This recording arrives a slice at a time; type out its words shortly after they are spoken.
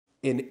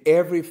In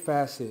every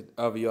facet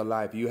of your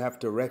life, you have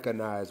to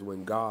recognize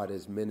when God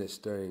is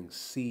ministering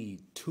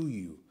seed to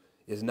you.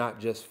 It's not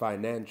just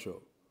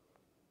financial.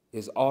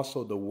 It's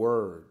also the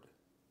word.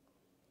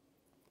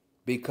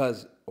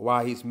 Because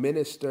while he's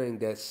ministering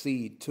that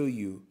seed to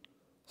you,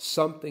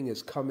 something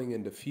is coming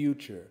in the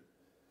future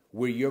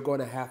where you're going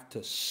to have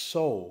to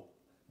sow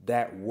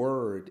that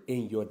word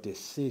in your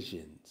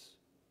decisions.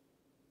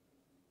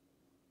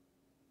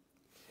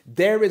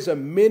 There is a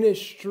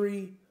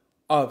ministry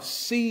of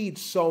seed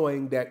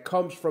sowing that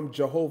comes from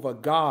Jehovah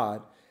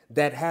God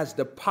that has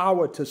the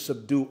power to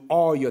subdue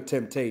all your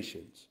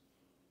temptations.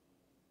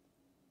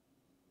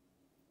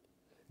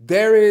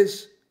 There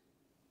is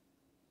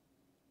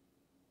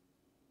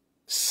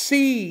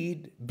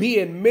seed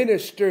being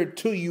ministered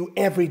to you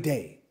every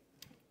day.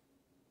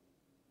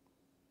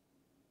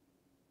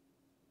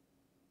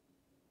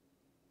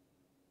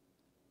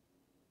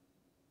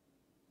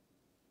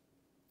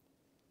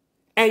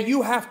 And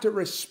you have to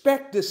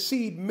respect the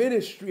seed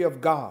ministry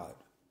of God.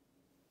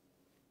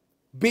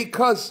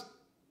 Because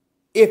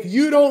if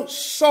you don't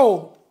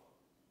sow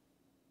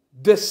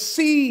the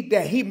seed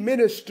that he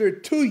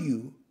ministered to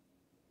you,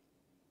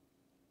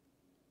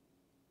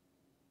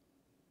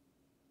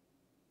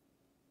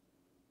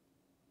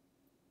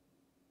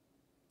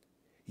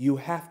 you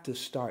have to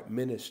start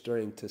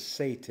ministering to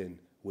Satan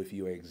with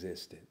your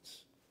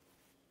existence.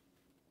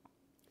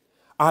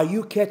 Are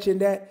you catching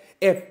that?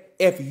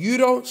 If you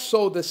don't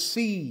sow the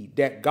seed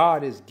that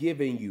God is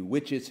giving you,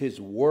 which is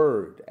his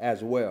word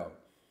as well,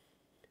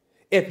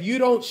 if you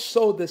don't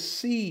sow the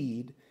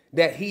seed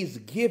that he's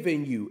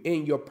giving you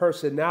in your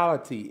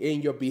personality,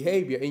 in your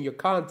behavior, in your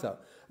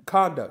conduct,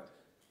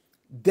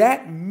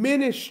 that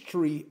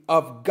ministry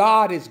of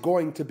God is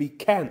going to be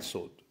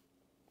canceled.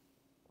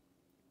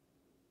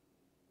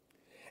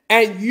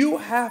 And you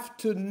have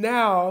to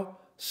now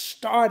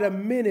start a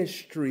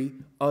ministry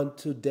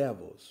unto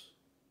devils.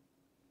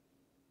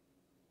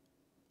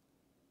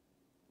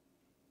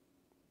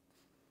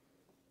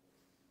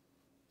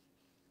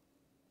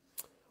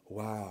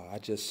 Wow, I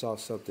just saw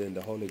something in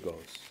the Holy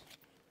Ghost.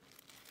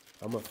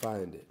 I'm going to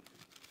find it.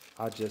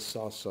 I just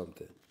saw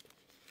something.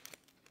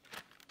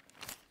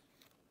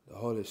 The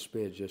Holy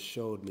Spirit just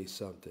showed me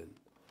something.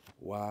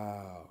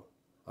 Wow.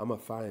 I'm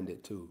going to find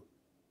it too.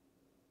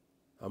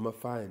 I'm going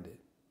to find it.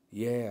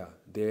 Yeah,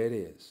 there it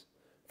is.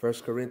 1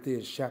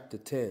 Corinthians chapter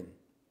 10.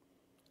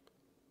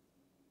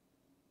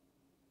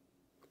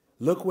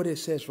 Look what it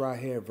says right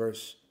here,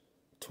 verse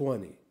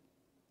 20.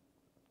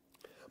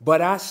 But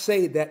I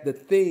say that the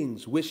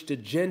things which the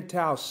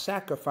Gentiles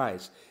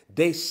sacrifice,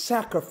 they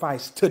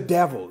sacrifice to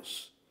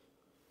devils.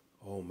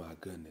 Oh my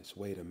goodness,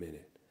 wait a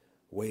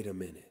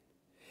minute.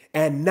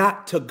 And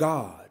not to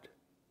God.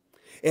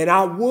 And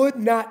I would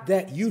not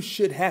that you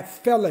should have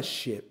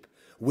fellowship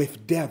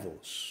with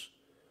devils.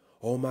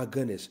 Oh my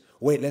goodness.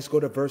 Wait, let's go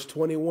to verse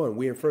 21.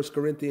 We're in 1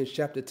 Corinthians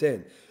chapter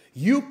 10.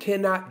 You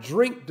cannot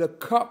drink the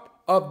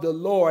cup of the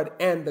Lord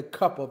and the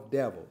cup of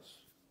devils.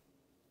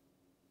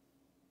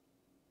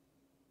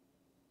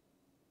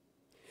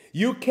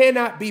 You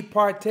cannot be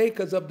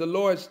partakers of the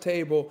Lord's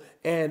table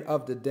and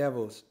of the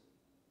devil's,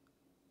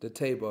 the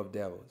table of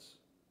devils.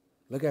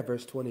 Look at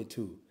verse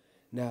 22.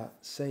 Now,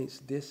 saints,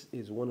 this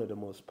is one of the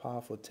most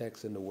powerful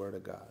texts in the Word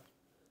of God.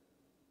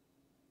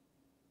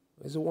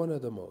 It's one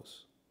of the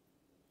most.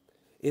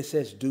 It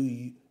says,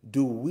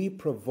 do we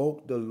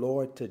provoke the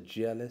Lord to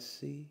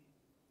jealousy?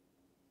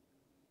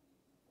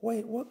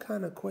 Wait, what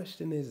kind of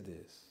question is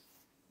this?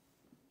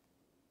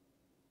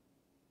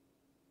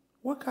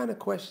 What kind of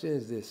question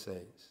is this,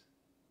 saints?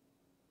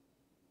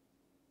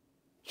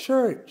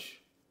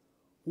 Church,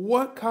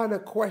 what kind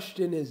of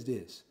question is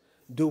this?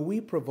 Do we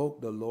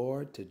provoke the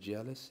Lord to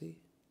jealousy?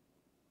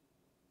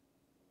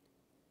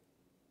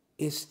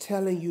 It's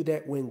telling you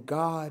that when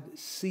God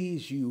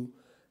sees you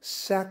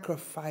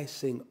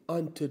sacrificing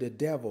unto the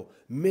devil,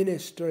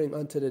 ministering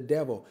unto the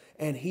devil,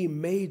 and he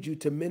made you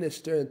to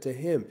minister unto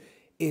him,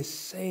 it's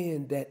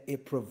saying that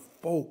it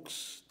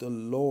provokes the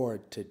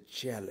Lord to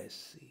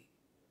jealousy.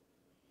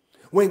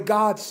 When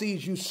God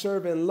sees you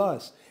serving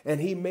lust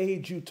and he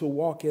made you to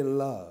walk in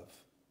love.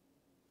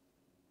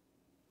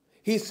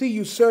 He see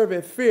you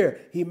serving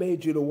fear, he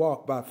made you to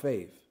walk by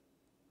faith.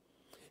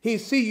 He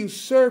see you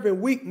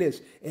serving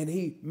weakness and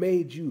he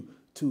made you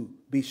to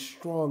be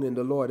strong in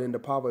the Lord in the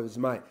power of his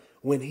might.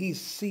 When he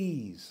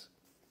sees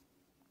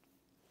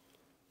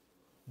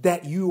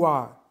that you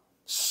are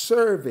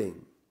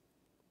serving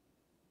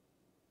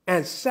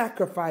and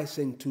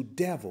sacrificing to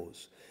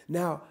devils.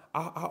 Now,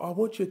 I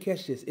want you to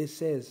catch this. It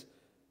says,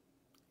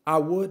 I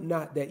would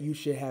not that you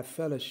should have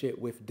fellowship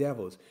with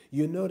devils.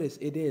 You notice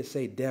it didn't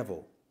say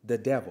devil, the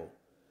devil.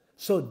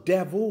 So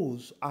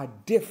devils are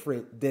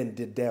different than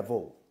the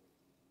devil.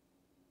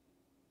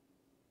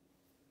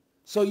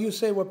 So you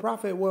say, well,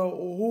 prophet,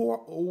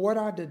 what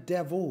are the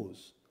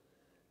devils?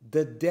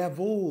 The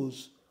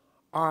devils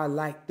are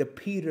like the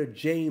Peter,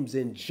 James,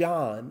 and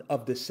John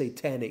of the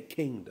satanic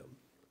kingdom.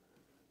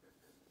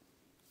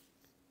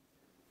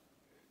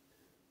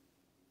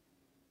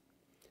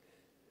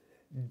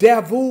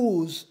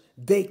 Devils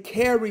they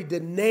carry the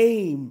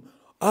name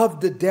of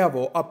the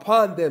devil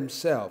upon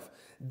themselves.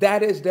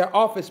 That is their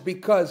office,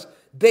 because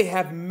they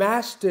have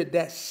mastered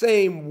that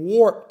same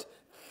warped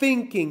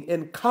thinking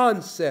and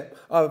concept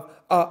of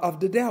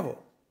the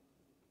devil.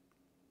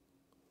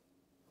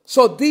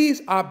 So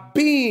these are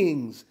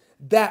beings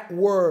that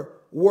were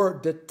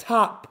the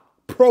top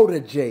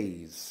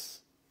proteges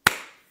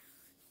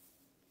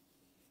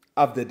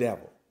of the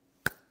devil.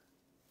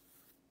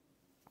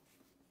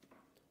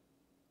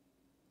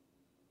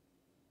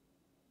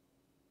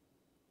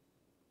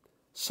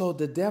 So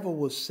the devil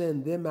will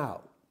send them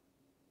out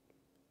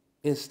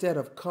instead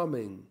of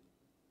coming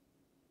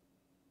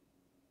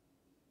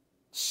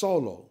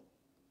solo,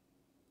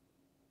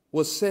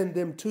 will send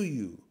them to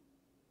you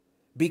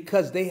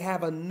because they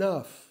have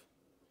enough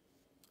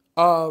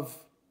of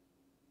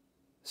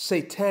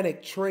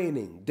satanic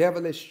training,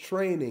 devilish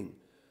training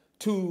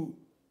to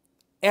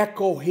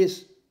echo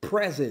his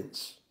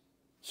presence.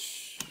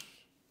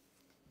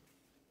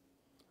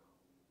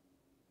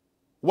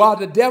 While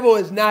the devil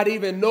is not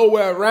even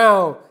nowhere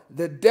around,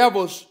 the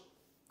devil's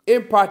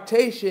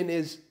impartation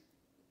is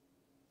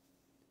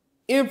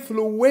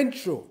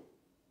influential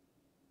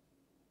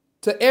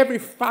to every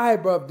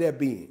fiber of their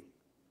being.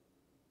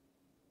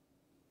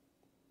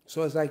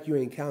 So it's like you're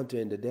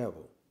encountering the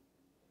devil.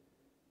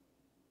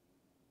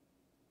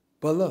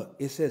 But look,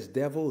 it says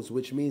devils,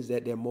 which means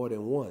that they're more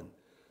than one.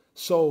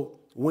 So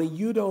when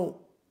you don't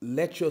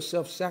let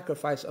yourself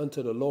sacrifice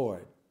unto the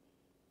Lord,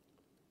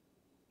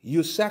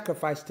 you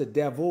sacrifice to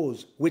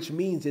devils, which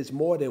means it's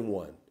more than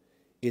one.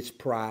 It's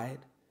pride,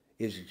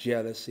 it's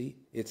jealousy,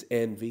 it's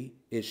envy,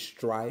 it's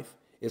strife,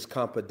 it's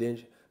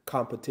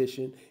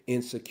competition,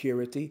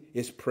 insecurity,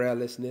 it's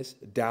prayerlessness,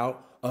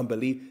 doubt,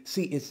 unbelief.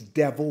 See, it's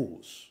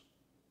devils.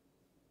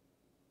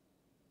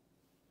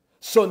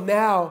 So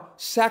now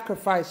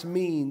sacrifice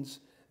means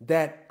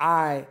that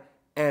I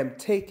am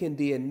taking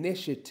the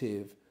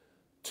initiative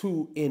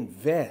to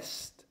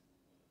invest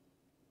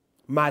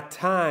my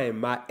time,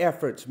 my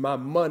efforts, my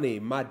money,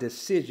 my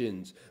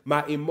decisions,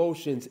 my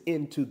emotions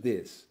into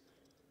this.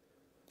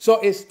 So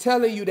it's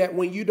telling you that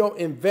when you don't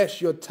invest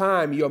your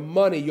time, your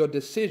money, your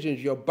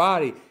decisions, your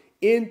body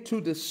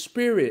into the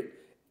spirit,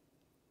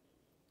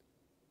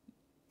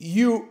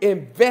 you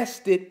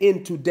invest it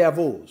into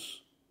devils.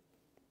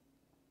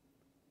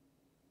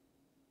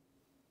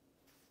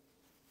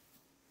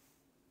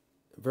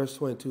 Verse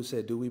 22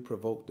 said, do we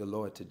provoke the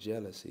Lord to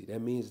jealousy? That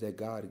means that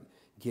God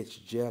gets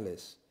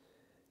jealous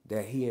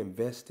that he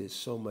invested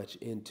so much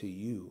into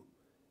you,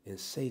 and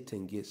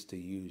Satan gets to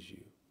use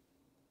you.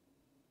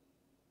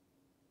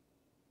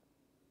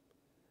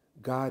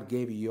 God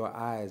gave you your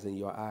eyes, and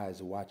your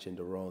eyes watching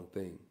the wrong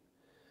thing.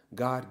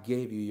 God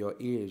gave you your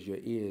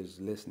ears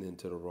listening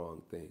to the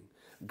wrong thing.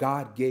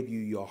 God gave you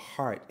your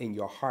heart, and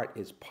your heart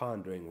is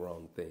pondering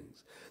wrong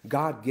things.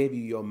 God gave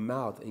you your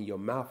mouth, and your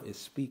mouth is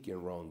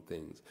speaking wrong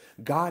things.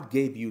 God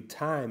gave you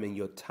time, and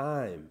your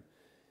time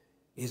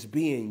is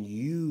being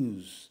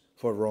used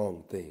for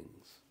wrong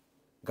things.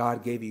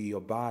 God gave you your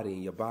body,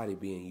 and your body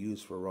being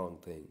used for wrong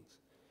things.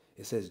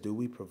 It says, do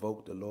we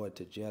provoke the Lord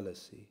to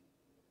jealousy?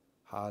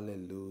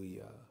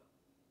 Hallelujah.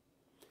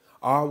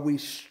 Are we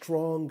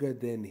stronger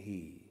than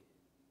he?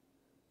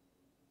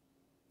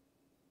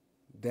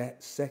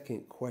 That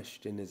second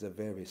question is a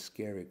very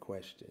scary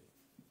question.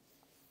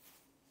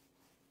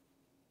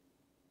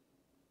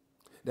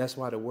 That's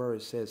why the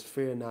word says,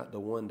 fear not the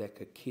one that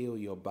could kill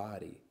your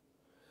body,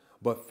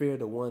 but fear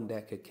the one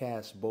that could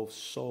cast both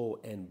soul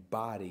and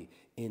body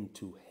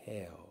into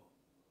hell.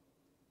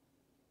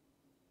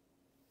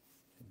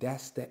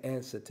 That's the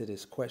answer to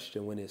this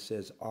question when it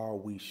says, are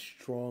we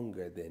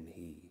stronger than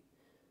he?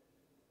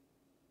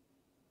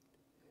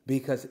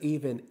 Because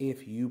even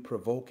if you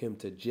provoke him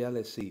to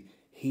jealousy,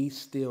 he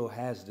still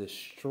has the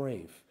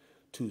strength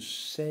to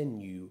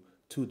send you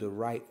to the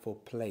rightful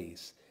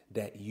place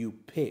that you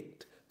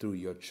picked through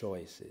your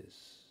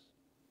choices.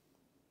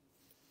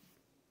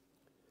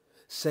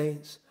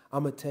 Saints,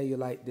 I'm going to tell you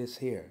like this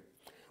here.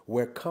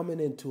 We're coming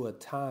into a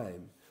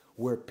time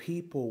where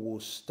people will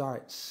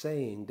start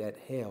saying that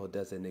hell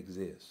doesn't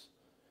exist.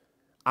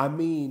 I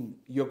mean,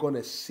 you're going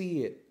to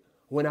see it.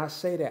 When I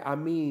say that, I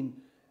mean,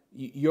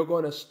 you're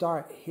going to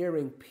start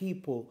hearing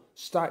people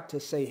start to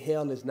say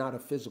hell is not a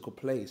physical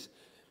place.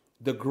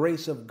 The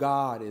grace of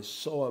God is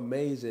so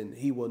amazing.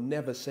 He will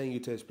never send you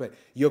to this place.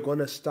 You're going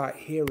to start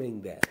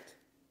hearing that.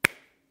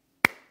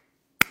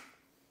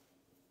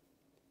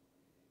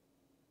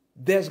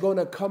 There's going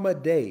to come a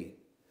day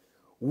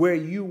where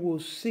you will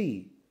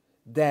see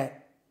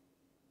that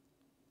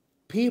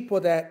people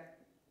that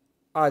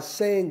are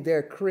saying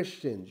they're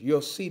Christians,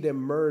 you'll see them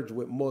merge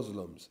with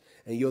Muslims,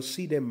 and you'll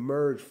see them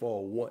merge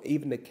for one,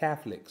 even the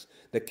Catholics.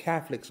 The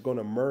Catholics going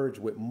to merge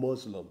with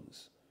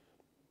Muslims.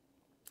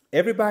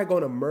 Everybody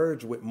going to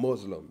merge with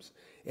Muslims,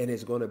 and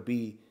it's going to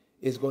be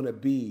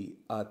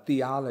a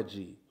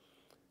theology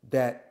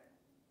that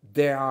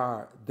there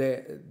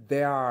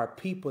are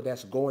people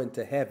that's going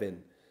to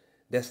heaven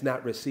that's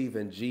not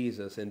receiving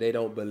Jesus, and they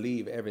don't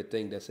believe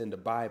everything that's in the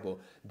Bible.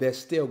 They're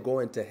still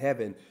going to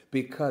heaven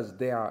because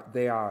they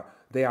are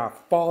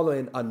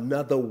following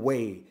another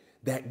way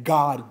that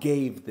God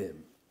gave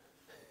them.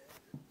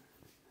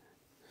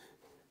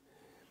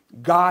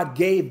 God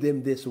gave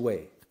them this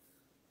way.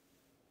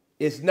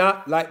 It's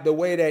not like the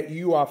way that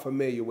you are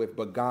familiar with,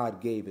 but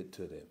God gave it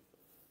to them.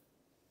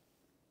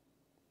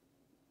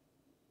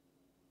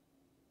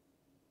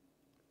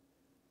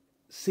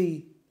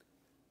 See,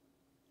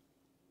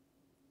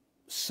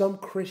 some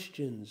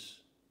Christians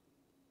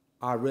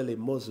are really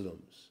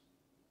Muslims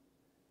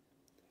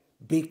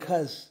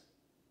because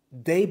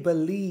they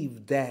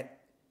believe that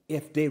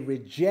if they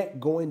reject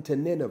going to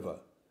Nineveh,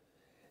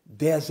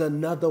 there's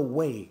another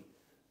way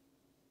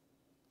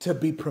to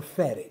be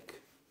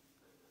prophetic.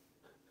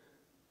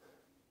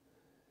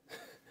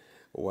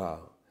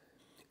 Wow.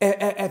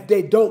 If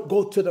they don't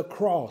go to the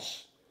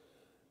cross,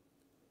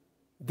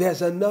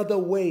 there's another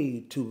way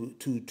to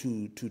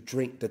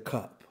drink the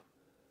cup.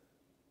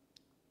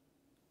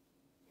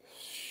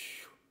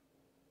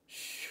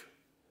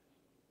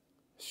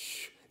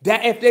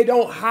 That if they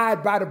don't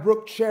hide by the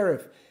brook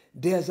Cherith,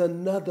 there's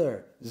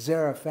another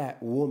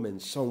Zarephath woman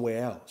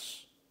somewhere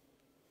else.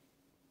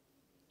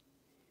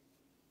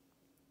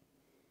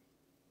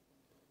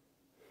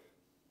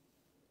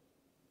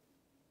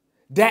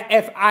 That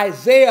if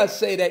Isaiah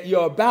say that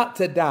you're about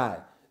to die,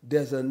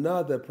 there's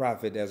another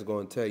prophet that's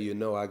going to tell you,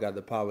 no, I got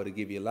the power to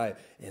give you life.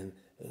 And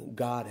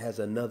God has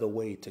another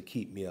way to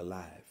keep me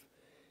alive.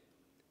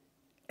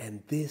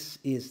 And this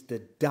is the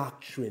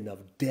doctrine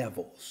of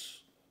devils.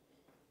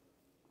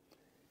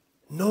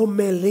 No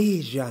me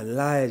lijan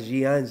la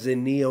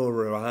gianzenio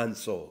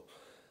rohanso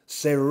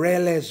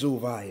serele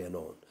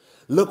zuvayanon.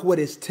 Look what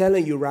it's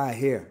telling you right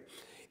here.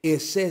 It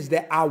says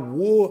that I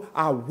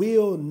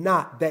will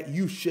not that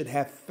you should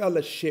have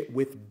fellowship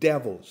with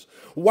devils.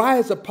 Why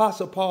is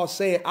Apostle Paul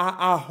saying,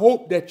 I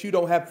hope that you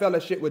don't have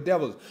fellowship with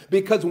devils?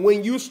 Because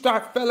when you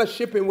start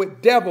fellowshipping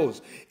with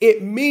devils,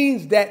 it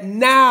means that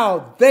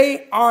now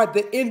they are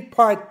the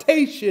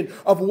impartation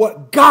of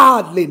what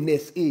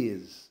godliness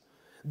is.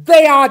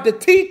 They are the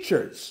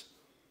teachers.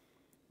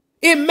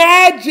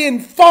 Imagine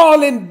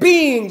fallen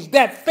beings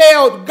that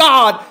failed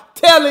God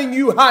telling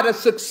you how to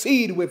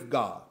succeed with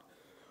God.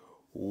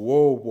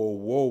 Whoa, whoa,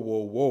 whoa,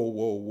 whoa, whoa,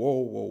 whoa,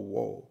 whoa, whoa,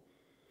 whoa.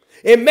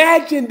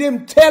 Imagine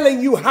them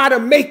telling you how to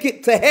make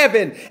it to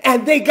heaven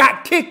and they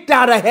got kicked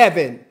out of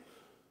heaven.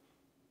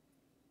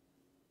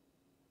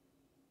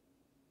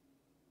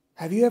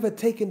 Have you ever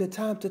taken the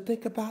time to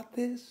think about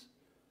this?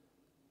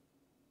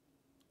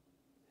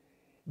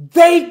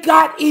 They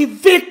got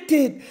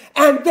evicted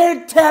and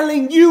they're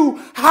telling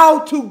you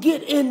how to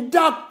get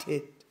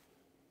inducted.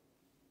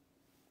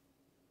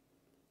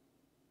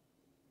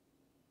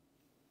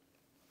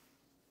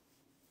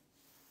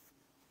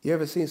 You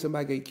ever seen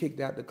somebody get kicked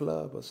out the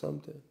club or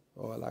something?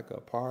 Or like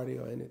a party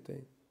or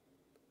anything?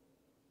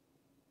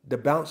 The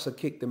bouncer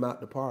kicked them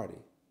out the party.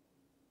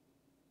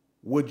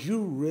 Would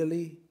you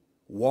really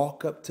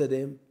walk up to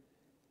them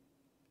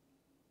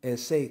and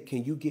say,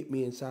 can you get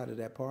me inside of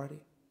that party?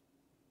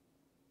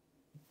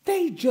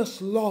 They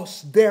just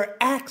lost their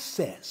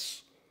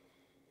access.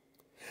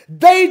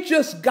 They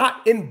just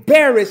got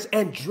embarrassed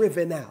and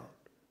driven out.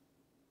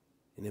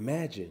 And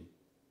imagine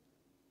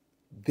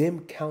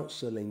them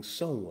counseling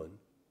someone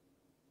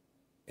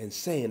and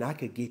saying, I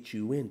could get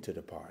you into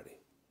the party.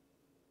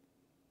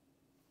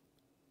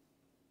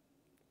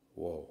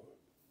 Whoa.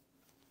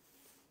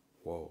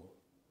 Whoa.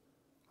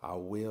 I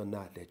will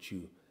not that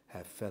you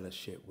have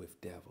fellowship with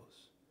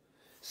devils.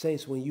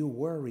 Saints, when you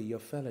worry, you're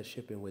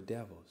fellowshipping with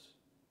devils.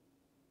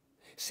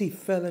 See,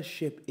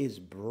 fellowship is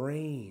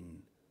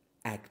brain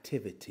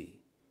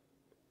activity.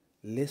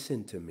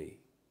 Listen to me.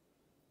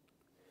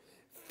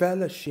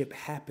 Fellowship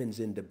happens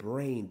in the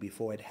brain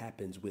before it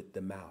happens with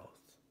the mouth.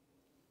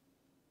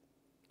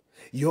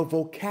 Your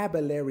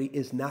vocabulary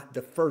is not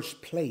the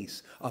first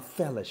place of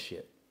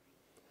fellowship.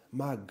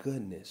 My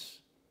goodness.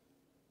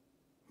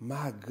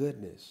 My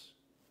goodness.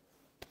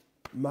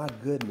 My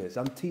goodness.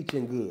 I'm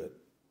teaching good.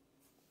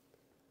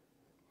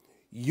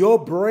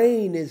 Your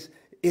brain is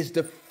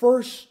the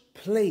first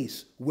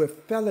place where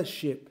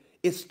fellowship,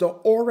 it's the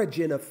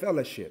origin of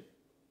fellowship.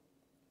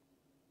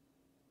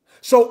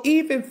 So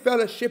even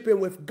fellowshipping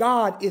with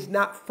God is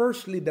not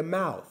firstly the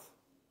mouth.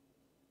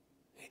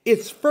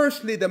 It's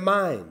firstly the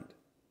mind.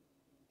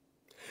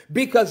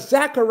 Because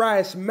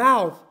Zacharias'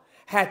 mouth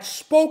had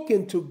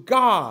spoken to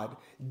God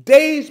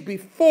days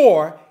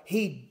before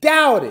he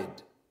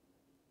doubted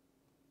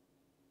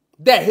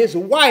that his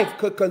wife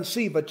could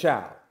conceive a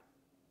child.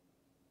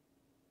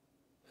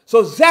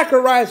 So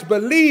Zacharias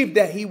believed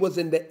that he was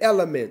in the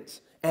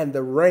elements and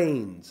the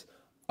reins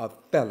of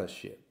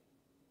fellowship.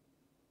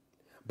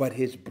 But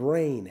his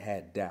brain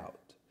had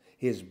doubt.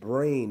 His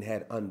brain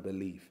had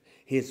unbelief.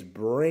 His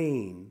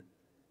brain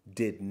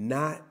did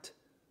not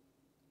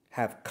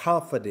have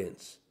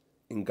confidence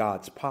in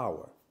God's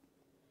power.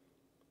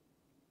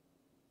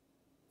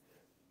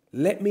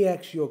 Let me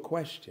ask you a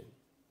question.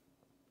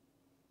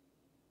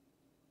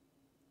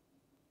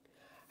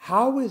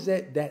 How is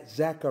it that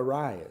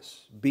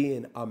Zacharias,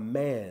 being a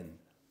man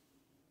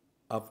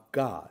of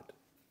God,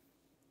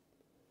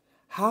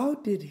 how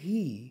did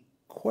he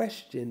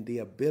question the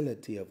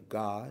ability of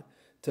God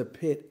to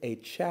put a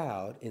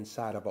child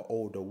inside of an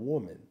older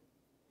woman.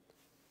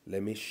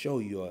 Let me show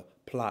you a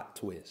plot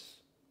twist.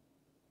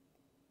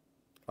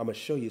 I'm going to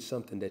show you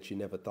something that you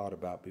never thought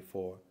about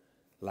before,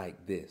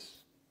 like this.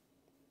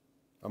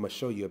 I'm going to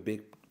show you a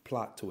big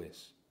plot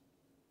twist.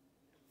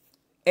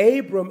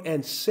 Abram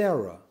and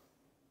Sarah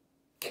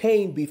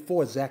came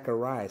before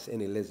Zacharias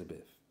and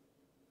Elizabeth.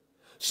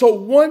 So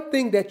one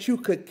thing that you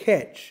could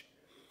catch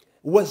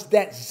was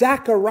that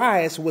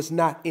Zacharias was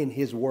not in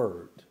his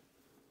word.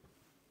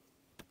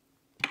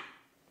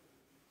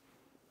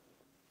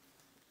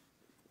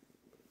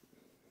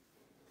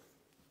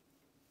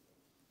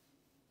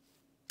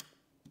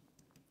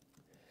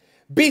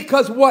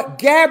 Because what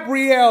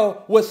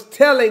Gabriel was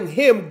telling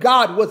him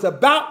God was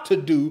about to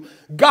do,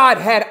 God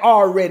had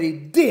already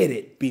did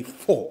it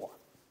before.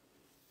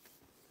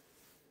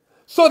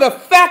 So the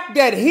fact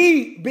that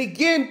he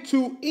began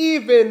to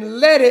even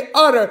let it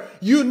utter,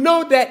 you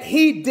know that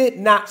he did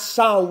not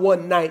Psalm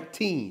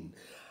 119.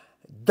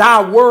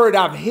 Thy word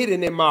I've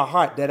hidden in my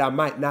heart that I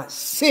might not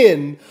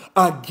sin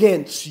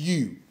against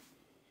you.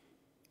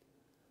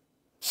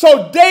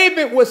 So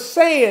David was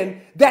saying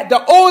that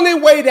the only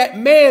way that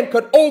man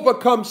could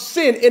overcome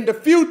sin in the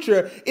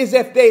future is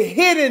if they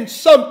hidden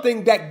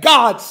something that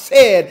God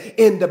said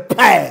in the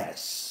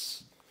past.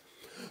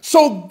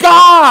 So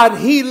God,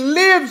 he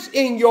lives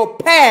in your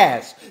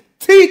past,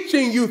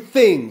 teaching you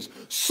things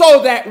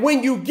so that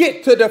when you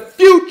get to the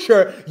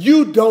future,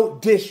 you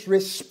don't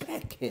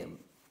disrespect him.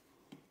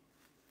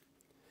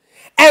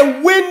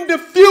 And when the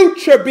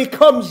future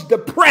becomes the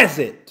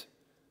present,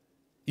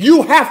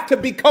 you have to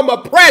become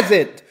a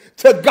present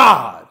to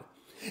God.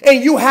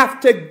 And you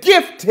have to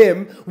gift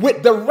him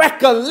with the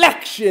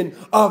recollection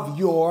of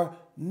your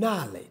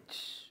knowledge.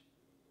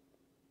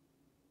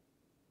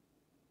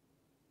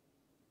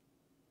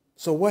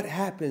 So what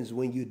happens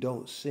when you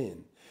don't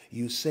sin?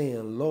 You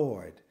saying,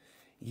 Lord,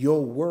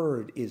 your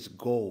word is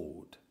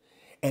gold,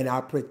 and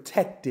I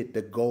protected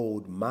the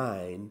gold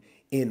mine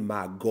in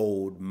my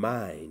gold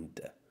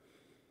mind.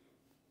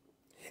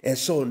 And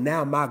so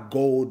now my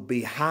gold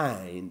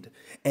behind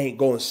ain't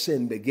going to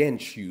sin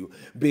against you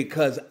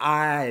because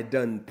I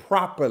done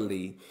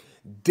properly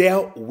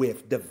dealt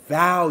with the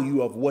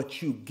value of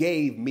what you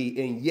gave me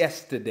in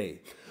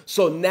yesterday.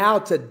 So now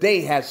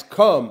today has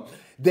come.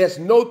 There's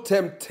no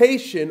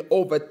temptation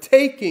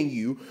overtaking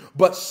you,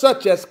 but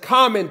such as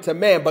common to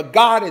man. But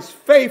God is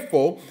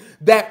faithful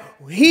that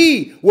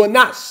he will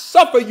not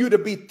suffer you to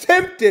be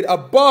tempted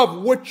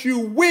above what you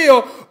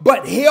will,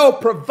 but he'll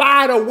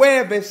provide a way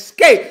of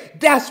escape.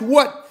 That's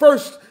what 1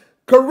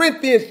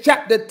 Corinthians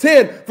chapter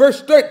 10,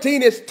 verse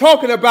 13 is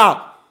talking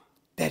about,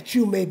 that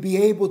you may be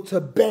able to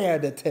bear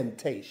the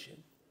temptation.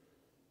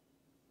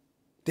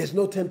 There's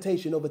no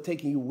temptation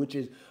overtaking you, which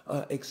is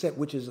except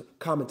which is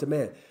common to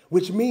man,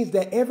 which means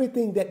that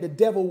everything that the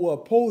devil will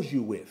oppose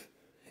you with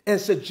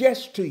and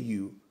suggest to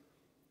you,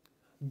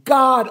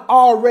 God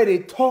already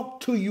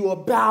talked to you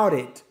about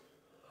it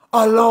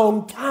a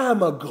long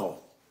time ago.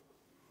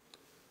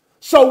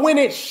 So when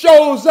it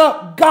shows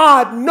up,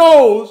 God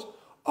knows,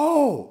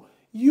 oh,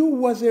 you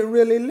wasn't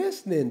really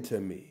listening to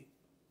me.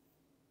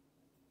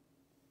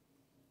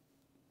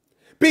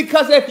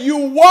 Because if you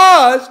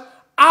was,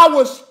 I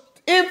was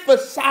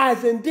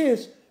emphasizing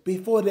this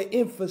before the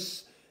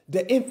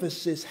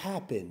emphasis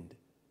happened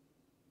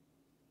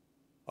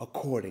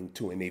according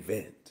to an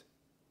event.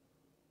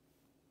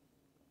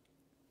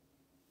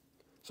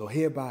 So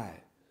hereby,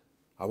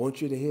 I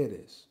want you to hear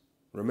this.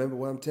 Remember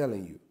what I'm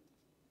telling you.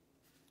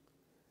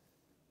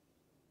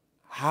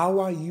 How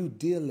are you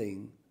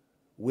dealing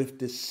with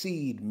the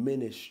seed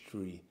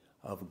ministry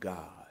of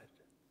God?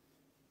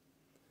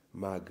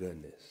 My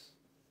goodness.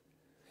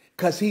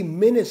 Because he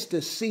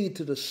ministers seed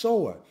to the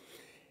sower.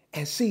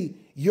 And see,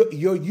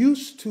 you're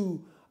used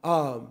to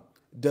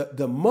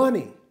the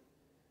money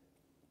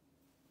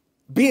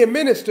being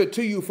ministered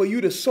to you for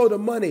you to sow the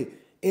money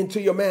into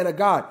your man of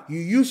God.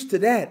 You're used to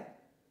that.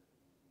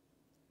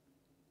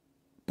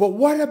 But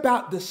what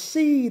about the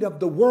seed of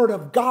the word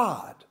of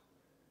God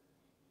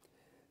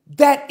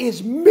that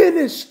is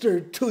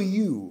ministered to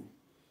you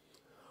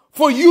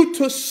for you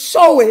to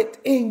sow it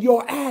in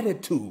your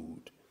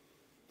attitude,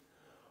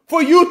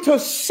 for you to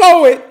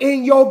sow it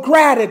in your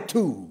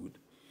gratitude,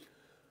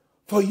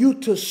 for you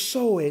to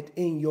sow it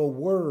in your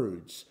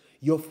words,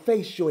 your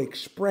facial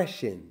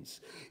expressions,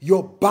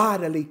 your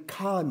bodily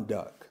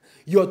conduct,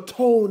 your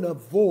tone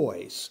of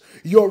voice,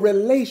 your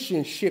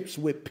relationships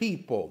with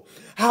people,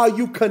 how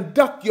you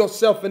conduct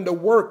yourself in the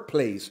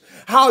workplace,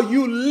 how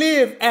you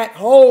live at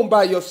home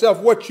by yourself,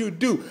 what you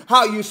do,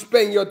 how you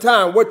spend your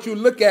time, what you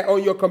look at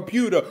on your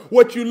computer,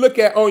 what you look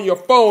at on your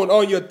phone,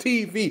 on your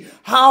TV.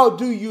 How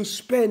do you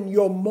spend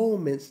your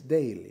moments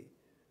daily?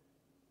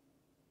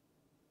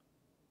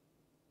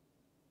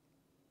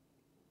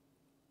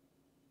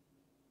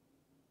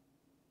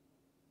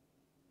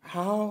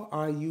 How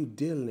are you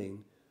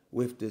dealing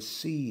with the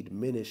seed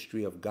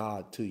ministry of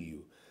God to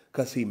you?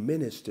 Because he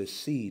ministers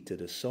seed to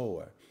the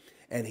sower.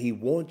 and he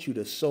wants you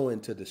to sow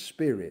into the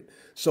Spirit.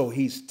 So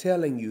he's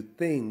telling you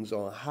things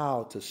on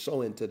how to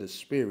sow into the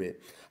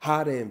Spirit,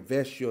 how to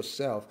invest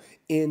yourself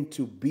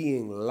into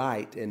being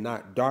light and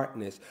not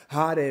darkness,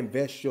 how to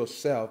invest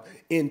yourself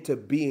into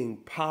being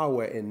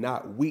power and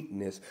not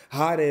weakness,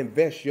 how to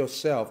invest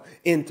yourself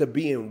into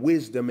being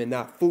wisdom and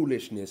not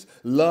foolishness,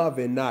 love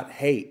and not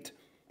hate,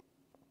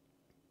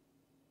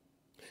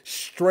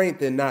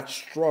 strength and not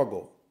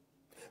struggle,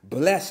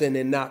 blessing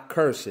and not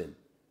cursing.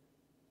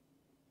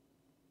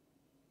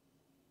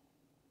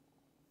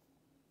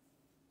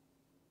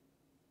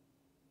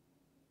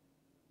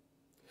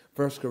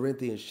 First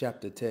Corinthians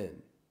chapter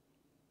 10.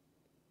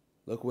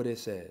 Look what it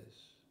says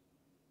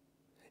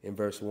in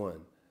verse 1.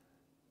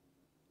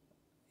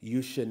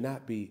 You should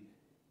not be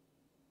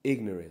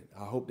ignorant.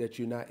 I hope that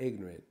you're not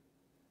ignorant.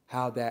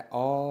 How that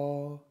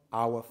all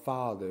our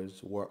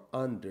fathers were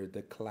under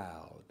the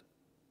cloud.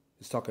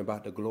 It's talking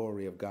about the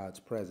glory of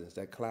God's presence.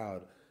 That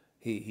cloud,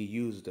 he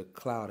used the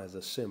cloud as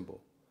a symbol.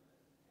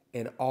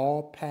 And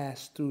all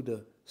passed through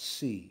the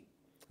sea.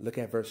 Look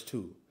at verse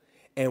 2.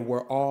 And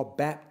were all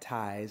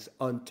baptized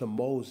unto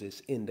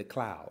Moses in the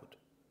cloud.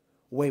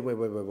 Wait.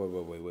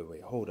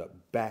 Hold up.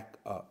 Back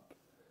up.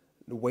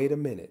 Wait a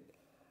minute.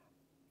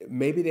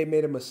 Maybe they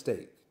made a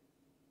mistake.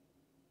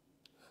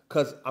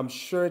 Because I'm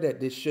sure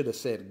that this should have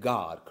said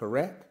God,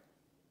 correct?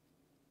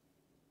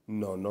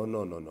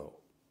 No.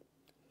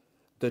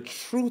 The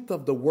truth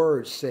of the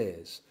word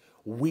says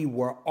we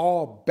were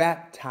all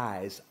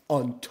baptized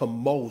unto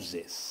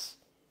Moses.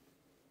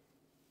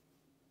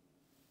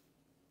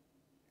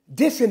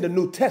 This in the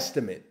New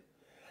Testament.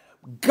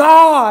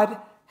 God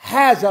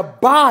has a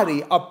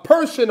body, a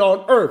person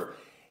on earth.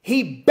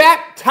 He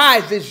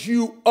baptizes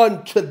you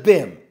unto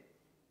them.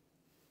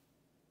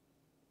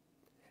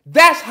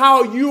 That's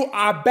how you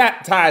are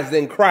baptized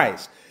in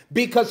Christ.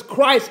 Because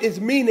Christ is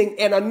meaning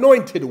an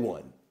anointed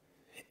one.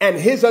 And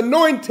his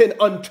anointing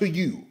unto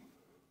you.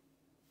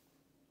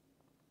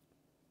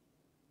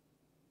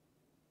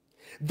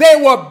 They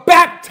were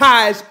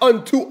baptized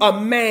unto a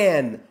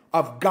man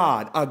of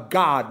God, a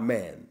God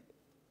man.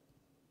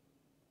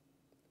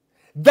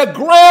 The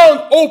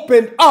ground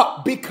opened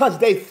up because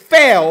they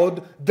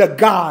failed the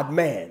God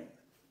man.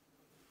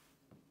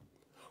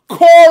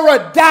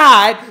 Korah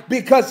died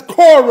because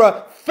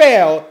Korah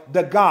failed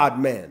the God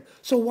man.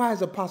 So why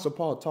is Apostle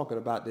Paul talking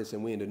about this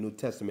and we in the New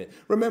Testament?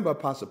 Remember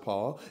Apostle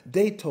Paul,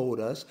 they told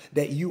us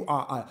that you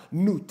are a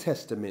New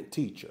Testament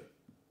teacher.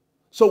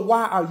 So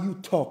why are you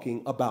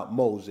talking about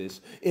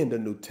Moses in the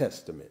New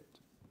Testament?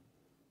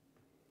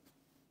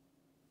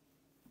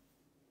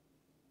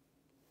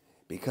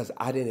 Because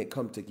I didn't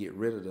come to get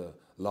rid of the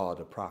law of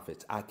the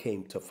prophets. I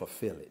came to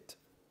fulfill it.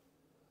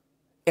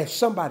 If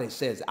somebody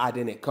says I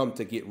didn't come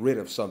to get rid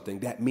of something,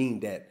 that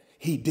means that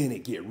he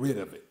didn't get rid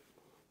of it.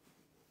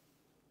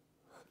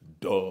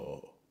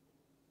 Duh.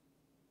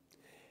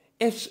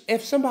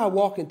 If somebody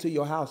walked into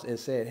your house and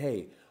said,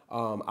 hey,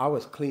 I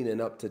was cleaning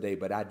up today,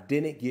 but I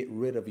didn't get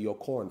rid of your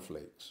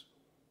cornflakes.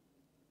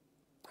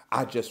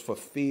 I just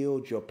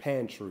fulfilled your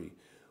pantry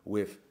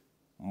with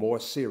more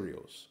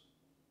cereals.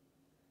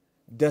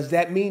 Does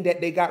that mean that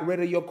they got rid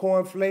of your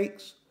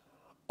cornflakes?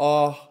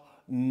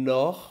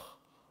 No.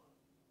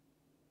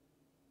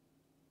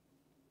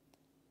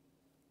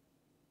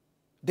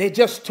 They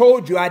just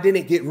told you I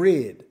didn't get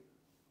rid.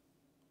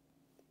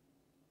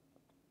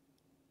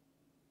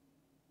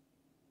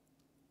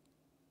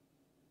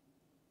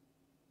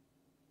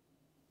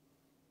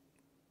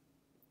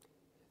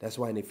 That's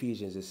why in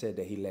Ephesians it said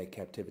that he led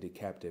captivity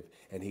captive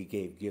and he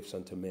gave gifts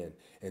unto men.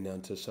 And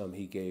unto some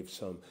he gave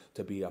some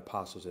to be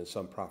apostles and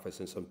some prophets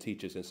and some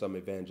teachers and some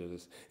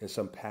evangelists and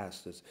some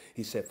pastors.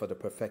 He said for the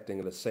perfecting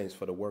of the saints,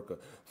 for the work of,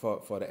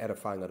 for the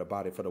edifying of the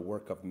body, for the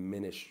work of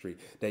ministry,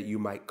 that you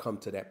might come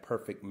to that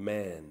perfect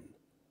man.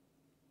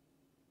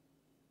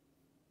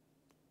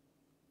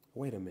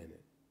 Wait a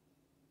minute.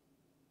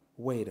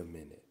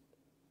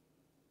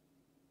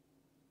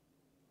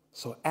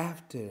 So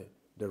after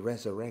the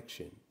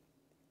resurrection,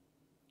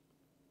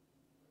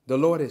 the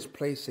Lord is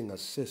placing a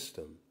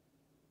system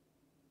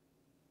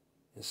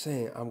and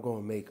saying, I'm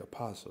going to make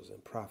apostles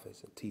and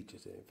prophets and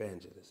teachers and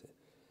evangelists.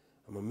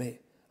 I'm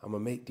going to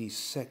make these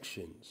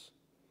sections,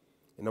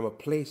 and I'm going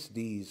to place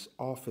these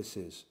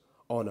offices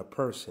on a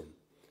person.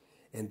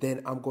 And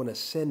then I'm going to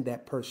send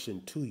that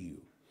person to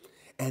you.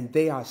 And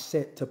they are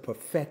sent to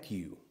perfect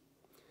you.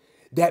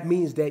 That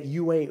means that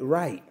you ain't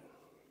right.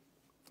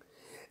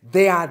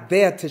 They are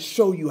there to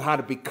show you how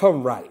to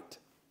become right.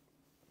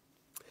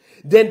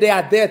 Then they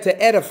are there to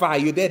edify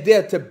you. They're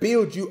there to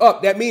build you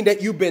up. That means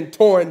that you've been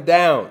torn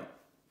down.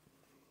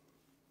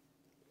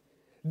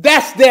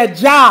 That's their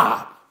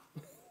job.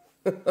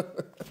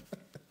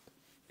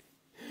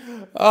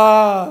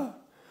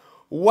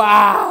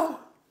 Wow.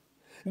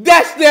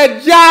 That's their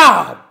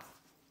job.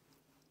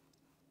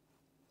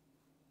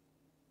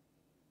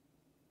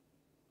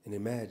 And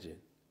imagine,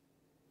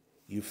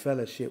 you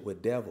fellowship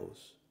with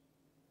devils.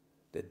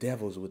 The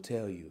devils will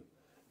tell you,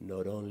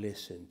 no, don't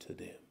listen to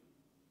them.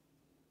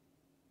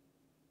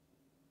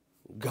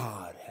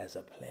 God has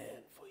a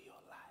plan for your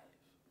life.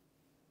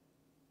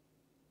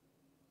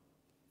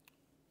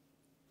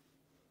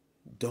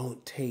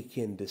 don't take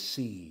in the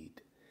seed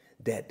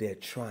that they're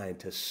trying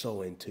to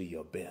sow into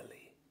your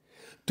belly.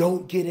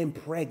 Don't get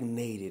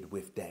impregnated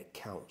with that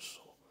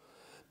counsel.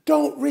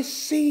 Don't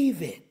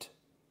receive it.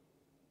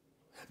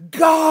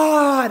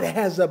 God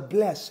has a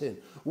blessing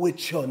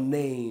with your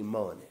name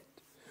on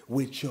it.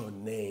 With your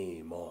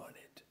name on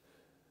it.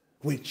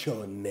 With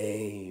your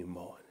name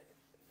on it.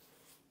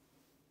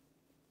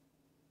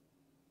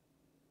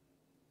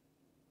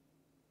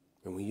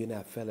 And when you're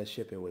not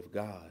fellowshipping with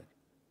God,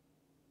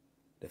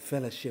 the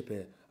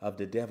fellowshipping of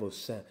the devil,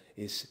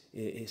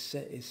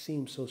 it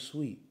seems so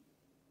sweet.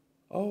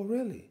 Oh,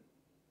 really?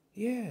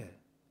 Yeah.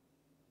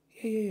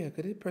 Yeah.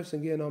 Because this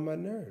person getting on my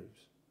nerves.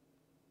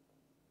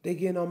 They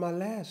getting on my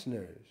last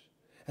nerves.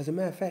 As a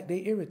matter of fact,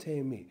 they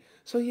irritate me.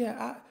 So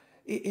yeah,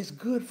 it's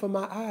good for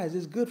my eyes.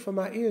 It's good for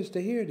my ears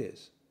to hear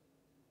this.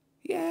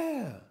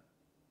 Yeah.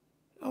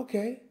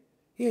 Okay.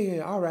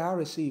 Yeah. All right, I'll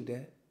receive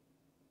that.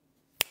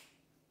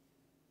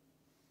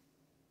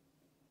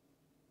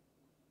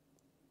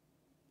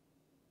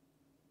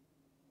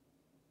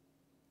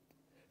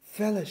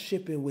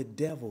 Fellowshipping with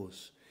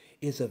devils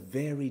is a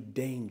very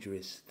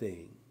dangerous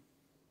thing.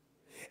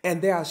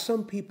 And there are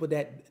some people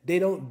that they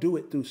don't do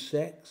it through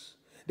sex.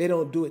 They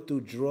don't do it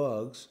through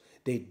drugs.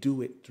 They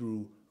do it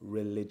through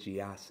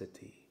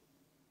religiosity.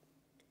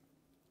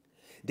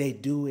 They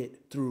do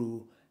it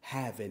through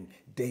having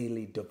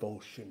daily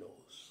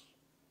devotionals.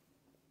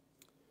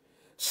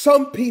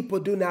 Some people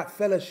do not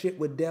fellowship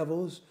with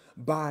devils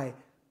by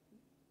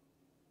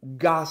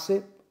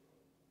gossip,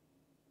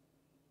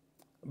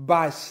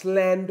 by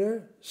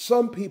slander.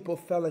 Some people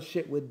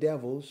fellowship with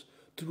devils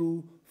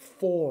through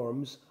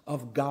forms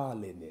of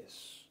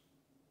godliness.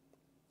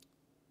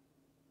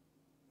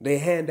 They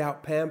hand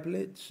out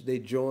pamphlets, they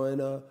join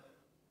a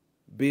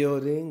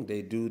building,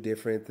 they do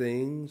different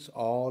things,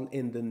 all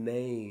in the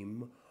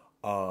name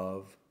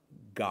of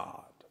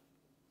God.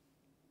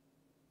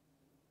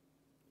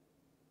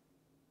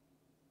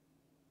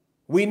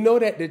 We know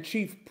that the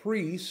chief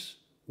priests,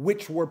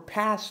 which were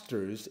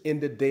pastors in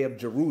the day of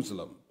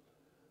Jerusalem,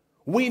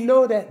 we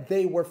know that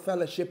they were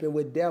fellowshipping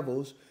with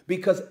devils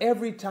because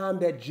every time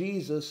that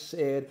Jesus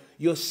said,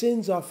 your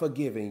sins are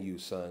forgiven you,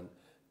 son.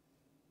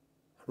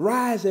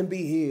 Rise and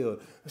be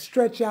healed.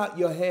 Stretch out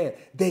your hand.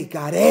 They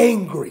got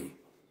angry.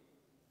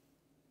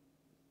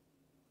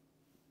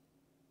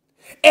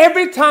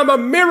 Every time a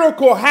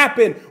miracle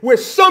happened where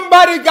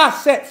somebody got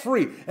set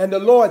free and the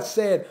Lord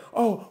said,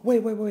 oh,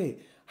 wait.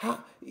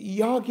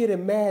 Y'all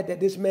getting mad that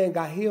this man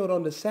got healed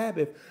on the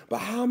Sabbath, but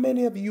how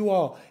many of you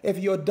all, if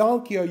your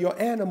donkey or your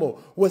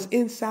animal was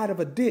inside of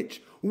a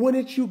ditch,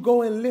 wouldn't you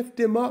go and lift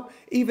him up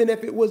even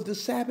if it was the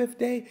Sabbath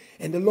day?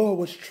 And the Lord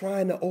was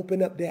trying to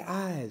open up their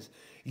eyes.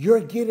 You're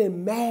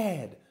getting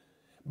mad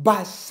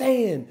by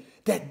saying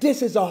that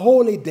this is a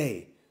holy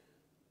day,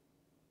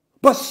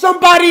 but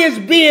somebody is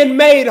being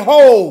made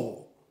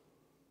whole,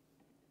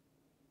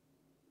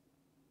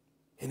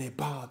 and it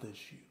bothers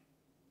you.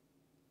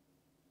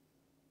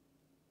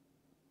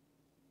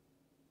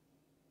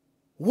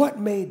 What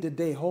made the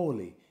day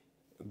holy?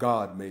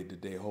 God made the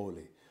day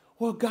holy.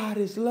 Well, God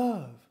is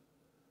love.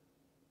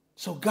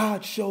 So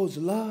God shows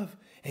love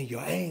and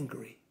you're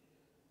angry.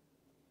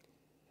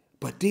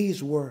 But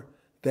these were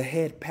the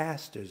head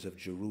pastors of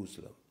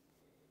Jerusalem.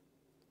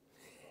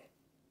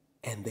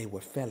 And they were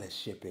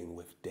fellowshipping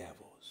with devils.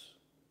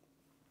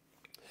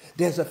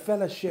 There's a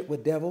fellowship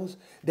with devils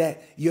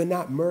that you're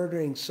not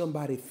murdering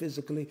somebody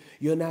physically.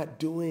 You're not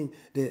doing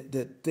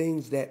the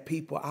things that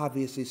people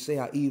obviously say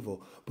are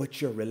evil,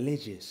 but you're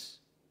religious.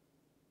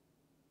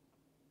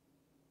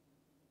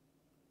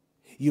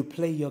 You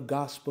play your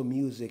gospel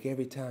music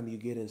every time you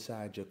get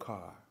inside your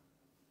car.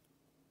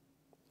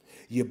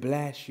 You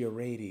blast your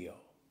radio.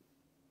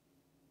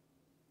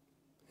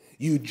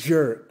 You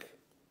jerk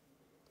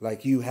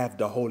like you have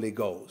the Holy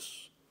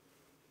Ghost.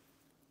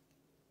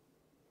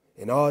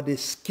 And all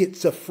this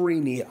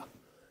schizophrenia,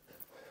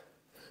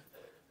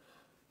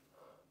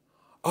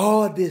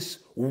 all this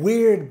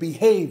weird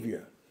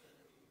behavior.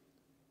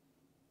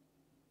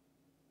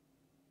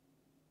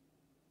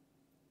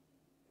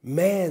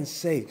 Man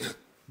say,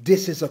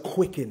 this is a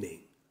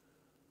quickening.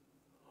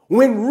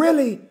 When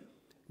really,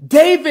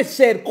 David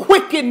said,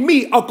 quicken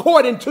me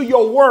according to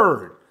your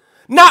word,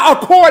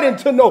 not according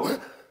to no.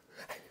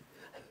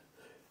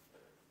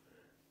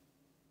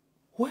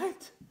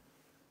 What?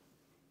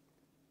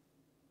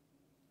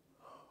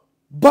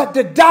 But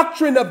the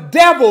doctrine of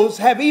devils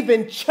have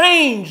even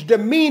changed the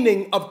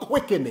meaning of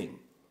quickening.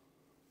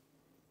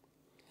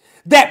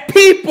 That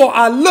people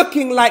are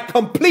looking like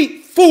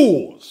complete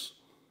fools,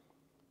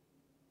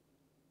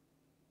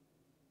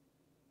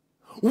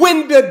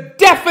 when the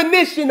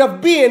definition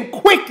of being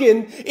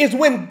quickened is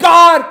when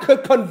God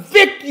could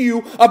convict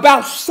you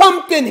about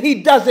something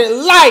he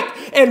doesn't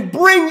like and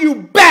bring you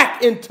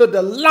back into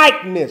the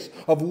likeness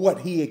of what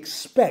he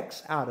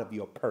expects out of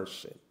your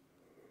person.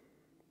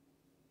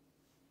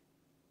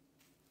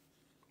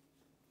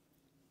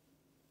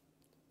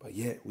 But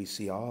yet we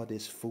see all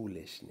this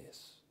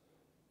foolishness.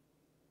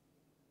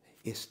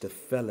 It's the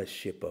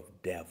fellowship of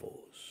devils.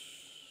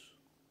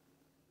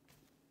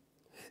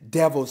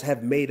 Devils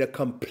have made a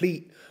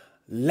complete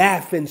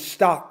laughing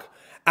stock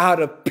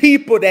out of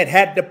people that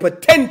had the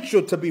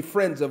potential to be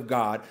friends of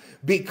God,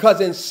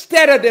 because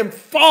instead of them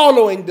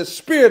following the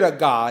Spirit of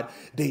God,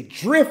 they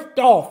drift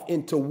off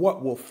into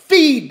what will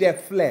feed their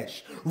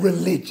flesh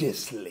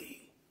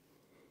religiously.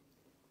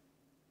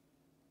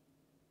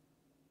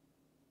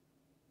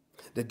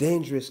 The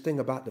dangerous thing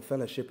about the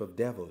fellowship of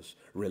devils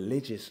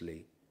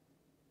religiously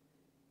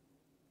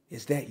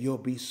is that you'll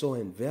be so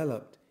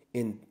enveloped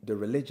in the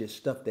religious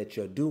stuff that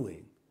you're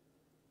doing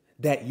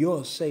that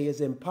you'll say it's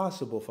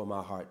impossible for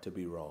my heart to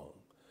be wrong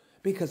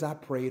because I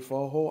prayed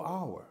for a whole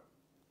hour.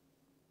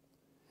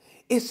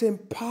 It's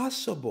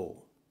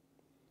impossible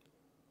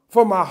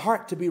for my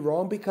heart to be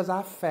wrong because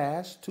I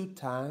fast 2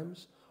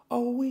 times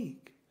a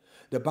week.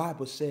 The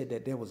Bible said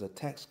that there was a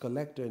tax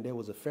collector and there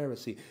was a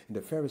Pharisee, and the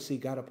Pharisee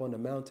got up on the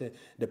mountain.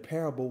 The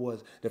parable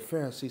was the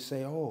Pharisee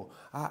say, oh,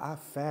 I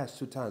fast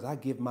 2 times. I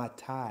give my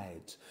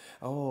tithes.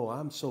 Oh,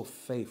 I'm so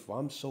faithful.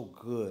 I'm so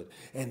good.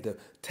 And the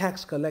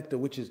tax collector,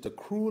 which is the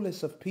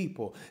cruelest of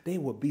people, they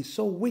would be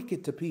so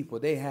wicked to people.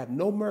 They have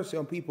no mercy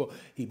on people.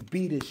 He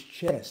beat his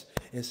chest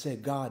and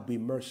said, God, be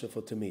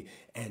merciful to me.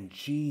 And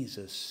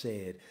Jesus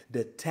said,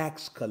 the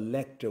tax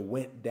collector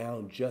went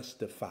down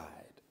justified.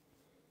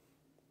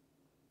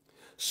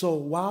 So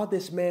while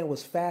this man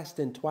was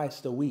fasting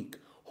twice a week,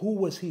 who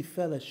was he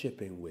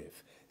fellowshipping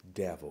with?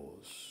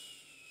 Devils.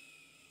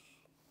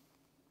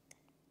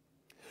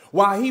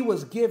 While he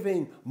was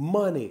giving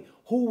money,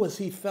 who was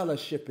he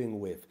fellowshipping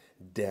with?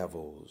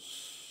 Devils.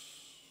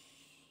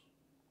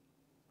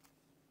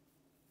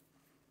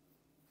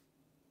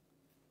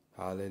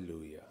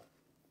 Hallelujah.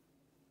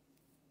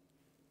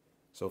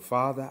 So,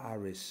 Father, I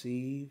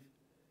receive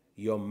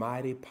your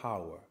mighty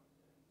power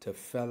to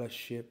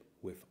fellowship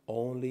with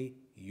only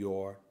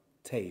your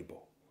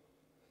table.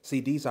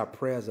 See, these are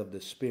prayers of the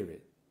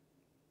Spirit.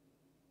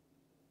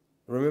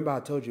 Remember,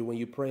 I told you when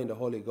you pray in the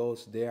Holy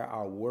Ghost, there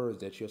are words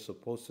that you're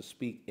supposed to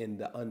speak in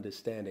the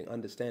understanding.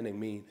 Understanding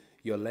means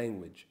your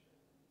language,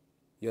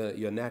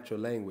 your natural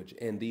language.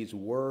 And these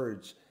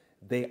words,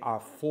 they are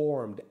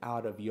formed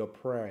out of your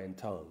prayer in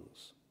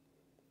tongues.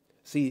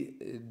 See,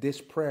 this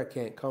prayer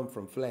can't come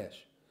from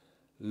flesh.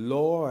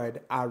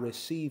 Lord, I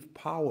receive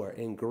power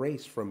and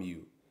grace from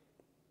you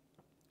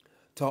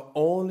to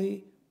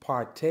only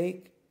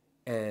partake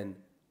and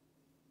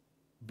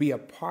be a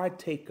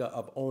partaker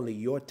of only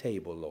your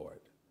table, Lord.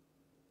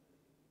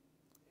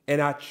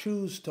 And I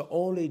choose to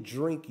only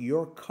drink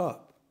your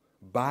cup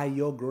by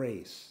your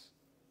grace.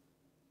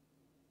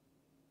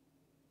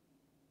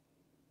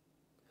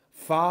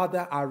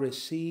 Father, I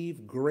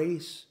receive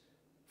grace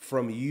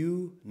from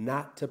you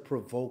not to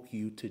provoke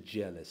you to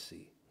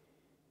jealousy.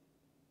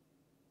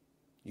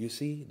 You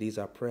see, these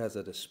are prayers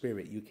of the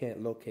Spirit. You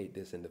can't locate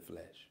this in the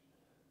flesh.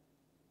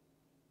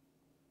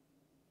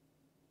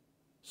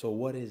 So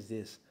what is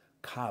this?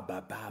 Ka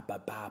ba ba ba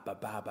ba ba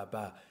ba ba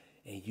ba.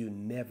 And you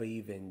never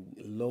even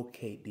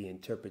locate the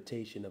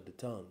interpretation of the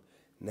tongue.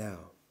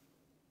 Now,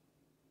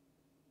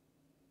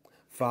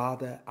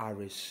 Father, I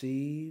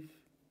receive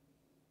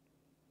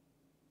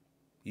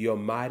your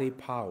mighty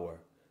power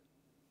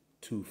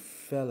to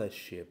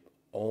fellowship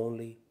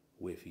only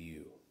with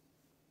you.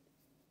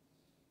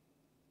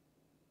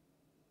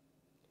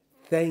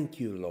 Thank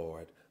you,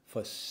 Lord,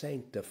 for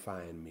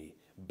sanctifying me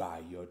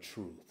by your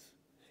truth.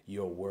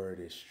 Your word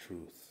is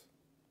truth.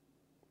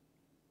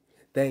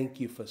 Thank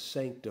you for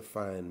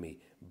sanctifying me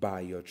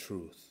by your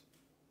truth.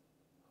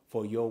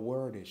 For your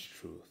word is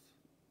truth.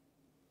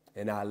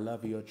 And I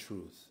love your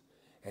truth.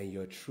 And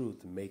your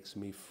truth makes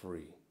me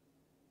free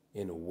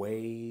in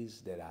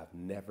ways that I've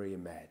never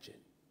imagined.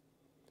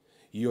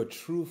 Your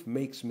truth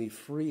makes me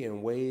free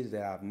in ways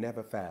that I've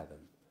never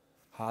fathomed.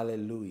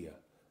 Hallelujah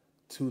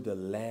to the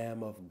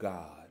Lamb of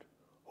God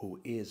who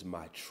is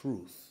my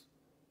truth.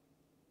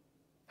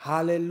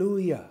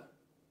 Hallelujah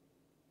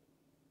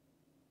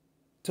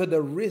to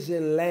the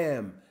risen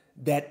Lamb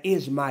that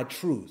is my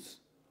truth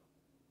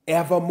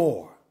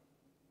evermore.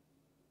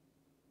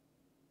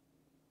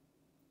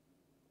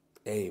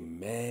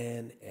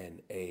 Amen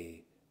and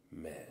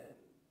amen.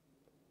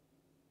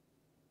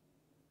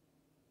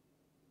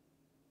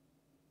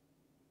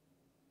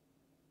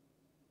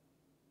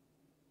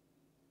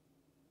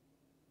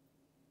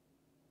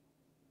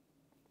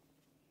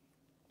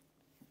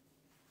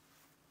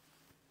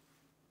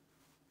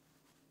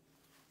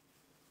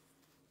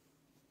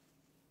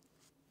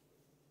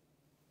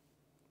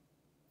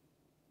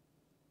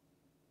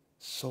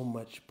 So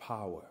much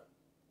power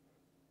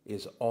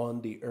is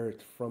on the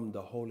earth from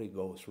the Holy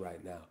Ghost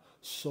right now.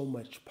 So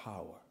much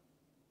power.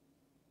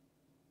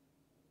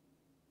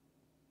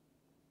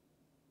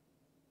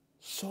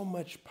 So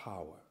much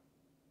power.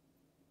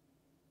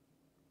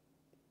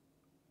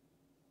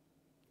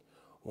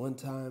 One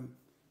time,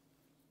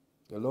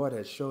 the Lord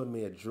had showed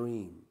me a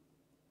dream.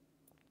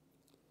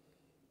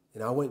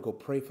 And I went to go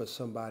pray for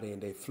somebody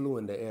and they flew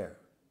in the air.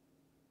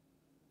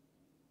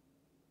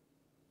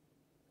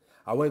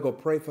 I went to go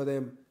pray for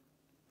them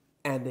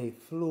and they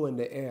flew in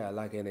the air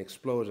like an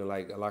explosion,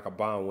 like a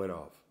bomb went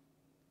off.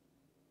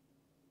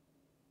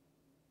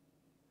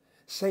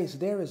 Saints,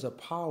 there is a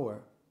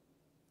power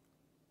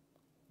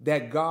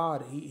that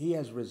God, he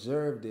has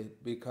reserved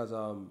it because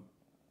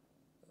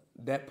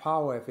that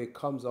power, if it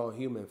comes on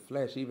human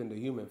flesh, even the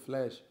human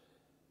flesh,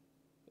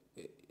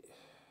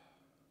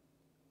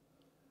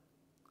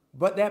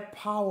 but that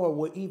power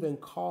will even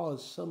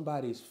cause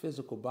somebody's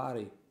physical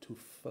body to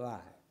fly.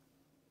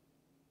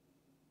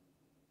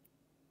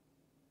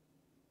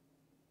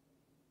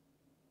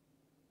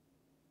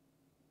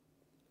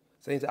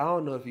 Saints, I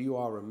don't know if you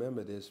all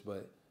remember this,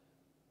 but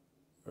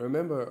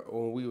remember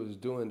when we was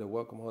doing the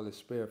Welcome Holy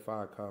Spirit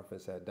Fire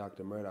Conference at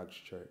Dr. Murdoch's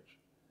church?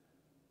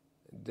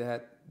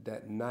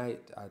 That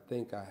night, I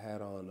think I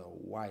had on a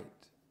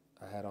white.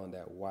 I had on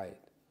that white.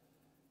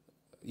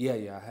 Yeah,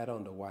 I had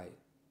on the white.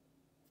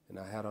 And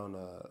I had on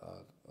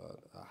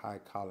a high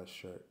collar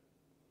shirt.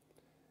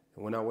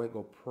 And when I went to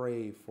go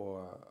pray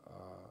for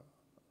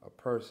a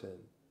person,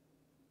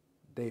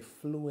 they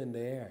flew in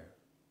the air.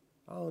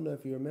 I don't know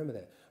if you remember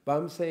that. But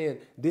I'm saying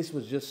this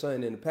was just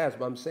something in the past.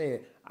 But I'm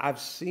saying I've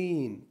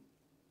seen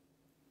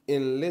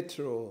in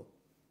literal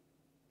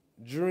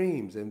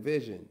dreams and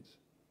visions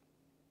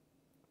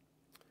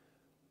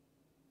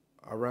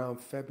around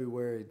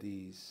February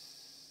the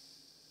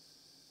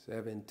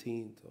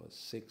 17th or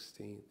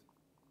 16th.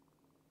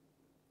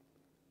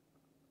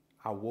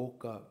 I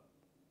woke up,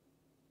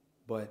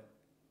 but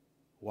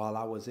while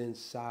I was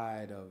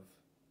inside of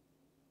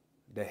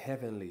the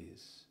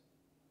heavenlies,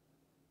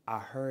 I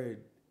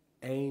heard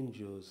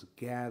angels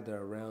gather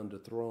around the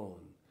throne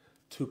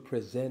to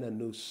present a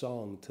new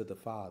song to the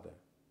Father.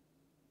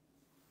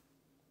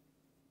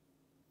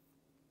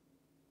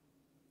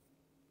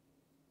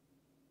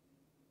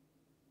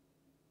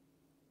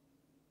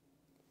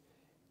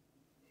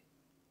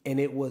 And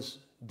it was,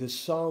 the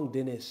song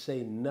didn't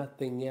say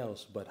nothing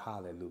else but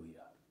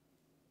hallelujah.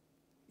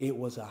 It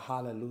was a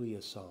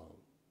hallelujah song.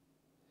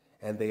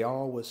 And they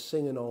all were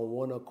singing on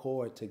one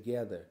accord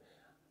together.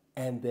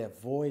 And their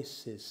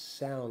voices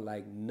sound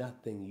like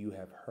nothing you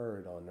have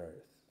heard on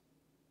earth.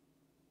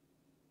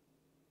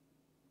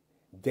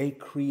 They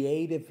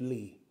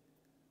creatively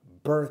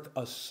birthed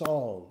a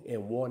song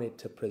and wanted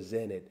to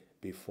present it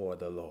before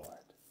the Lord.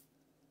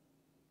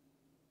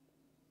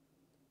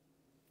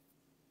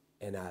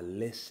 And I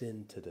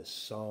listened to the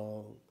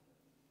song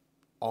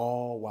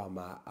all while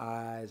my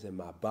eyes and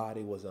my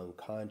body was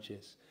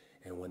unconscious.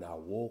 And when I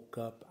woke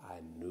up, I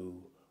knew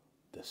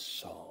the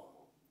song.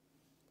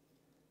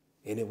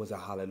 And it was a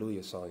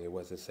hallelujah song. It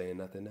wasn't saying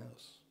nothing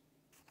else.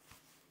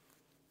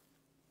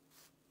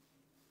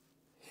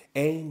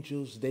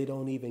 Angels, they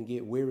don't even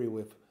get weary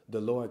with the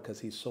Lord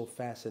because he's so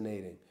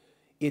fascinating.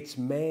 It's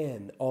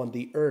man on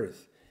the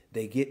earth.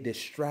 They get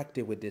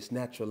distracted with this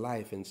natural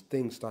life and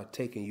things start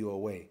taking you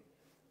away.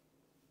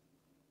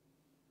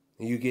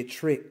 And you get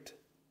tricked.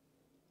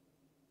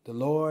 The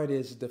Lord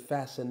is the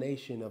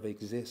fascination of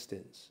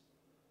existence.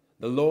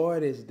 The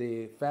Lord is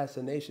the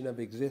fascination of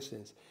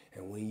existence.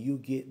 And when you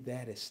get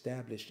that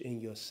established in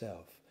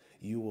yourself,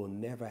 you will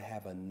never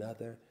have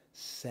another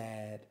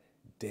sad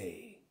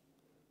day.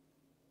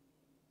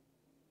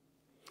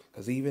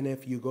 Because even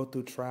if you go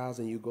through trials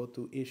and you go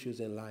through issues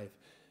in life,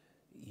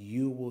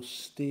 you will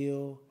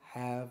still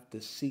have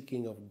the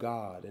seeking of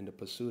God and the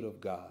pursuit of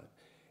God.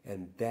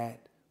 And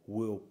that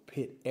will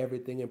put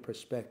everything in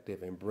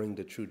perspective and bring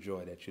the true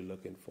joy that you're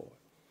looking for.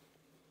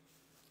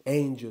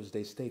 Angels,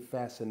 they stay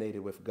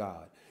fascinated with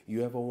God.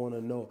 You ever want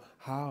to know,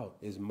 how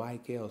is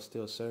Michael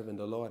still serving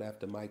the Lord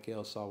after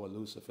Michael saw what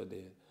Lucifer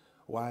did?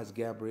 Why is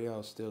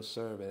Gabrielle still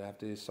serving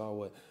after he saw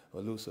what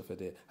Lucifer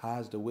did? How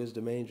is the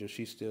wisdom angel,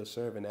 she's still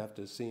serving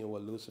after seeing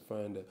what Lucifer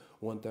and the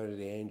 1/3 of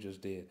the angels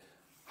did?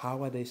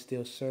 How are they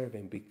still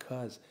serving?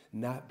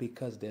 Not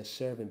because they're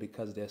serving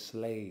because they're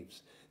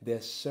slaves.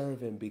 They're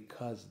serving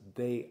because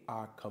they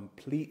are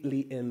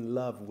completely in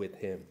love with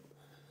him.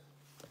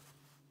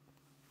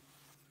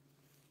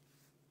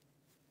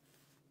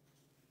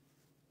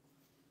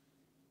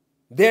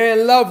 They're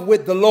in love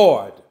with the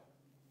Lord.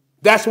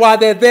 That's why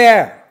they're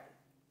there.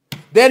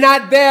 They're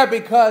not there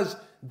because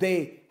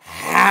they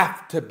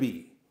have to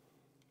be.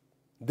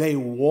 They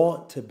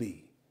want to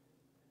be.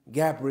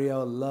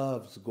 Gabrielle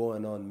loves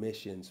going on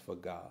missions for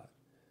God.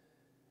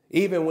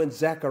 Even when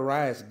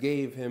Zacharias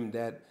gave him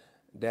that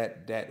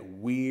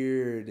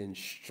weird and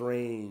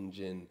strange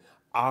and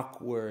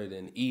awkward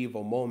and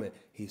evil moment,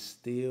 he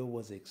still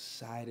was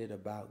excited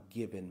about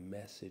giving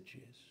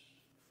messages.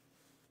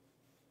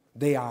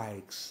 They are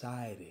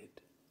excited.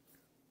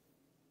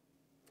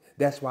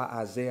 That's why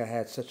Isaiah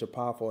had such a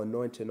powerful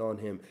anointing on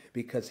him,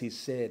 because he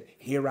said,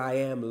 "Here I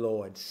am,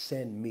 Lord,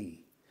 send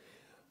me."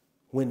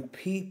 When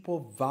people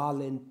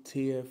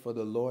volunteer for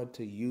the Lord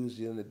to use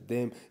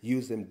them,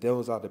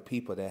 those are the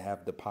people that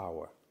have the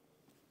power.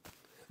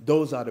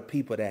 Those are the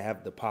people that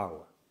have the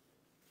power.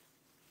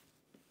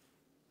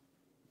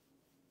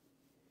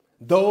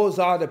 Those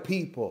are the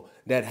people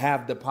that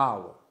have the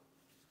power.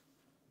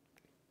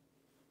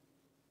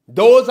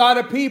 Those are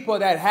the people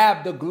that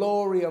have the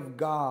glory of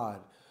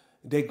God.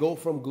 They go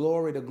from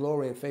glory to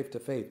glory and faith to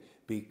faith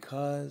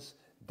because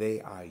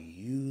they are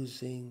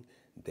using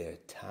their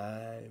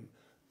time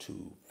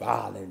to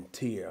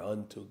volunteer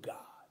unto God.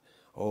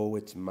 Oh,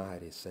 it's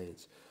mighty,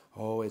 saints.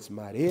 Oh, it's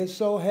mighty. It's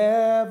so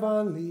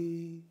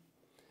heavenly.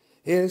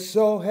 It's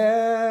so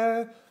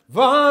heavenly.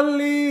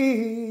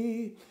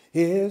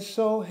 It's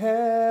so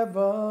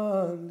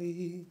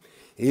heavenly.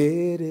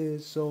 It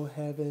is so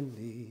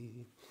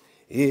heavenly.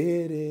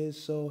 It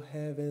is so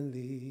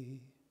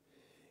heavenly.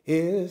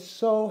 It's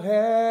so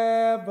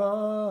heavenly.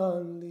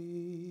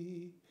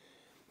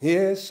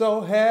 It's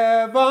so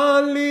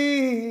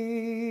heavenly.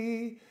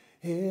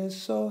 It's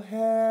so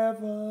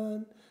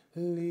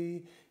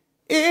heavenly.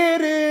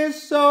 It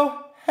is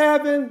so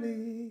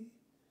heavenly.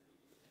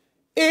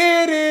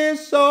 It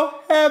is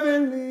so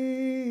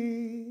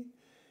heavenly.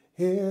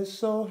 It's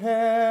so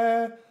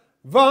heavenly.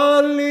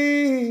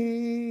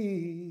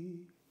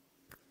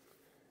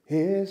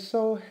 It's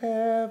so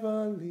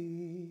heavenly.